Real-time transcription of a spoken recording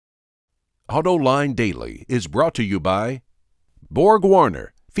Autoline Daily is brought to you by Borg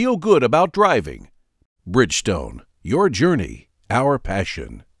Warner, feel good about driving. Bridgestone, your journey, our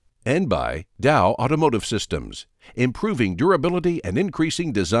passion. And by Dow Automotive Systems, improving durability and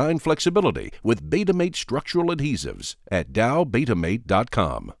increasing design flexibility with Betamate structural adhesives at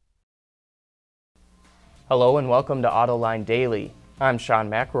dowbetamate.com. Hello and welcome to Autoline Daily. I'm Sean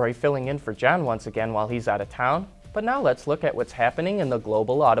McElroy, filling in for John once again while he's out of town. But now let's look at what's happening in the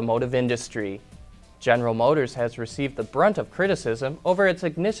global automotive industry. General Motors has received the brunt of criticism over its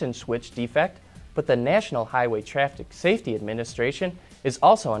ignition switch defect, but the National Highway Traffic Safety Administration is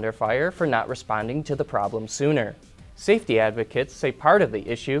also under fire for not responding to the problem sooner. Safety advocates say part of the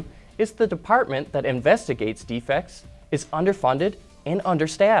issue is the department that investigates defects is underfunded and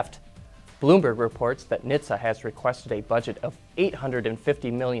understaffed. Bloomberg reports that NHTSA has requested a budget of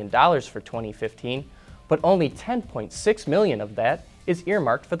 $850 million for 2015, but only $10.6 million of that is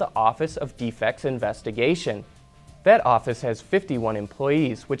earmarked for the Office of Defects Investigation. That office has 51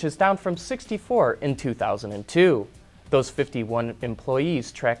 employees, which is down from 64 in 2002. Those 51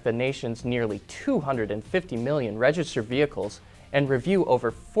 employees track the nation's nearly 250 million registered vehicles and review over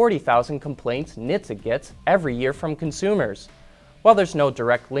 40,000 complaints NHTSA gets every year from consumers. While there's no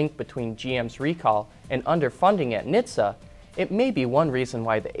direct link between GM's recall and underfunding at NHTSA, it may be one reason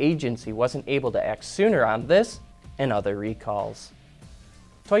why the agency wasn't able to act sooner on this and other recalls.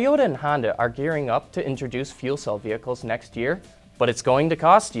 Toyota and Honda are gearing up to introduce fuel cell vehicles next year, but it's going to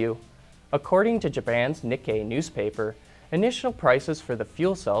cost you. According to Japan's Nikkei newspaper, initial prices for the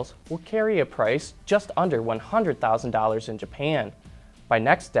fuel cells will carry a price just under $100,000 in Japan. By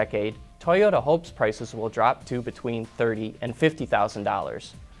next decade, Toyota hopes prices will drop to between $30,000 and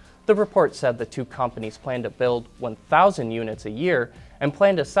 $50,000. The report said the two companies plan to build 1,000 units a year and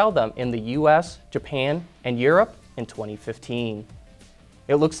plan to sell them in the US, Japan, and Europe in 2015.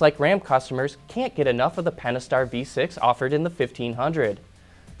 It looks like Ram customers can't get enough of the Pentastar V6 offered in the 1500.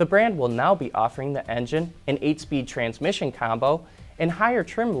 The brand will now be offering the engine and 8-speed transmission combo and higher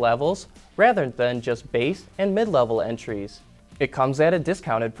trim levels rather than just base and mid-level entries. It comes at a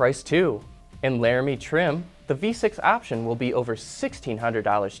discounted price too. In Laramie trim, the V6 option will be over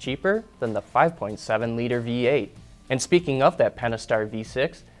 $1,600 cheaper than the 5.7-liter V8. And speaking of that Pentastar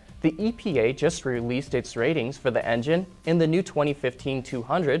V6, the EPA just released its ratings for the engine in the new 2015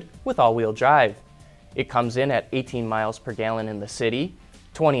 200 with all-wheel drive. It comes in at 18 miles per gallon in the city,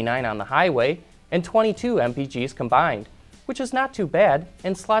 29 on the highway, and 22 mpgs combined, which is not too bad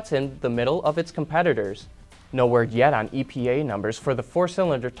and slots in the middle of its competitors. No word yet on EPA numbers for the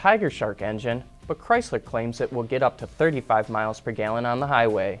 4-cylinder Tiger Shark engine, but Chrysler claims it will get up to 35 miles per gallon on the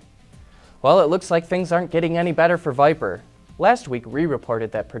highway. Well, it looks like things aren't getting any better for Viper. Last week we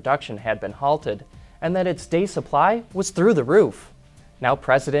reported that production had been halted and that its day supply was through the roof. Now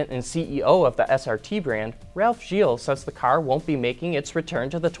President and CEO of the SRT brand, Ralph Gilles, says the car won't be making its return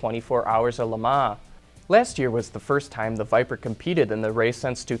to the 24 Hours of Le Mans. Last year was the first time the Viper competed in the race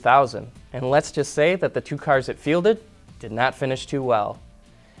since 2000, and let's just say that the two cars it fielded did not finish too well.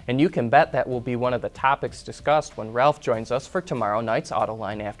 And you can bet that will be one of the topics discussed when Ralph joins us for tomorrow night's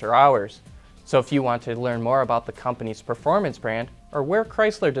Autoline After Hours. So if you want to learn more about the company's performance brand or where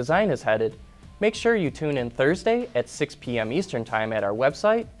Chrysler Design is headed, make sure you tune in Thursday at 6 p.m. Eastern Time at our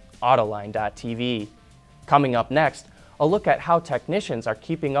website, autoline.tv. Coming up next, a look at how technicians are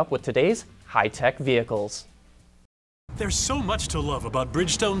keeping up with today's high-tech vehicles. There's so much to love about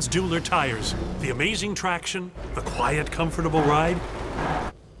Bridgestone's Dueler tires. The amazing traction, the quiet, comfortable ride,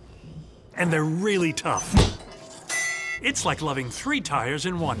 and they're really tough. It's like loving 3 tires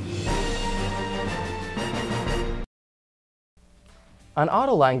in one. On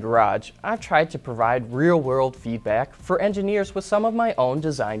Autoline Garage, I've tried to provide real-world feedback for engineers with some of my own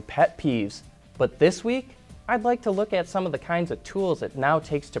design pet peeves. But this week, I'd like to look at some of the kinds of tools it now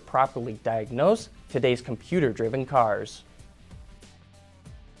takes to properly diagnose today's computer-driven cars.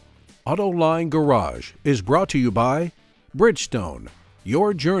 Autoline Garage is brought to you by Bridgestone,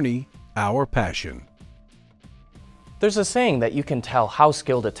 your journey, our passion. There's a saying that you can tell how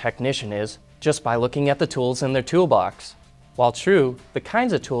skilled a technician is just by looking at the tools in their toolbox. While true, the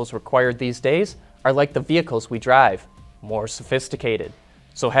kinds of tools required these days are like the vehicles we drive, more sophisticated.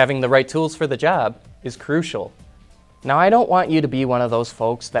 So having the right tools for the job is crucial. Now I don't want you to be one of those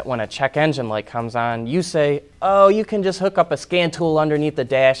folks that when a check engine light comes on, you say, oh, you can just hook up a scan tool underneath the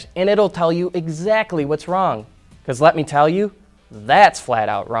dash and it'll tell you exactly what's wrong. Because let me tell you, that's flat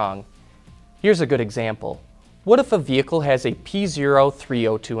out wrong. Here's a good example. What if a vehicle has a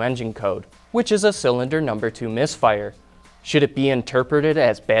P0302 engine code, which is a cylinder number 2 misfire? Should it be interpreted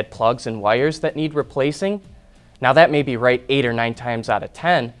as bad plugs and wires that need replacing? Now that may be right 8 or 9 times out of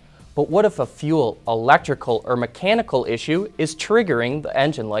 10, But what if a fuel, electrical, or mechanical issue is triggering the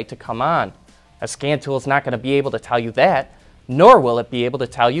engine light to come on? A scan tool is not going to be able to tell you that, nor will it be able to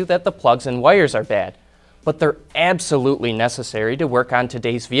tell you that the plugs and wires are bad. But they're absolutely necessary to work on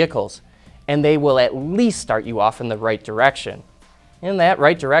today's vehicles, and they will at least start you off in the right direction. And that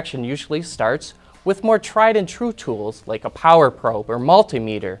right direction usually starts with more tried and true tools like a power probe or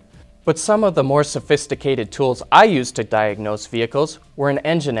multimeter. But some of the more sophisticated tools I used to diagnose vehicles were an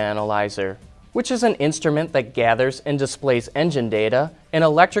engine analyzer, which is an instrument that gathers and displays engine data in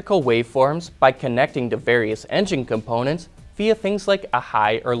electrical waveforms by connecting to various engine components via things like a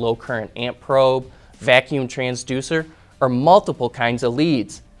high or low current amp probe, vacuum transducer, or multiple kinds of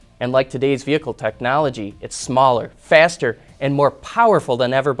leads. And like today's vehicle technology, it's smaller, faster, and more powerful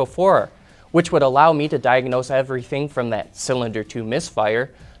than ever before, which would allow me to diagnose everything from that cylinder 2 misfire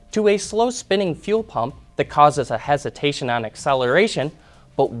to a slow spinning fuel pump that causes a hesitation on acceleration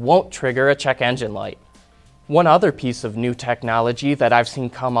but won't trigger a check engine light. One other piece of new technology that I've seen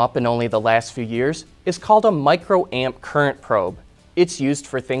come up in only the last few years is called a microamp current probe. It's used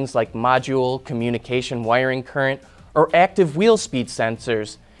for things like module, communication wiring current, or active wheel speed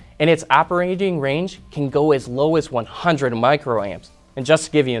sensors, and its operating range can go as low as 100 microamps. And just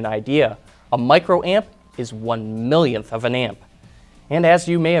to give you an idea, a microamp is 1/1,000,000th of an amp. And as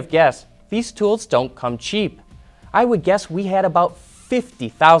you may have guessed, these tools don't come cheap. I would guess we had about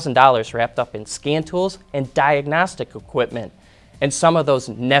 $50,000 wrapped up in scan tools and diagnostic equipment. And some of those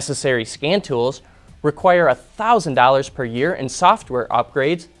necessary scan tools require $1,000 per year in software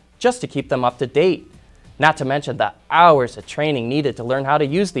upgrades just to keep them up to date. Not to mention the hours of training needed to learn how to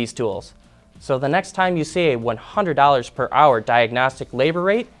use these tools. So the next time you see a $100 per hour diagnostic labor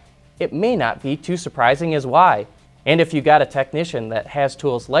rate, it may not be too surprising as why. And if you got a technician that has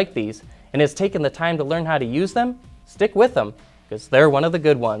tools like these and has taken the time to learn how to use them, stick with them, because they're one of the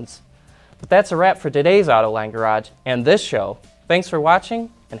good ones. But that's a wrap for today's Autoline Garage and this show. Thanks for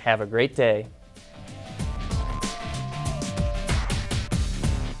watching, and have a great day.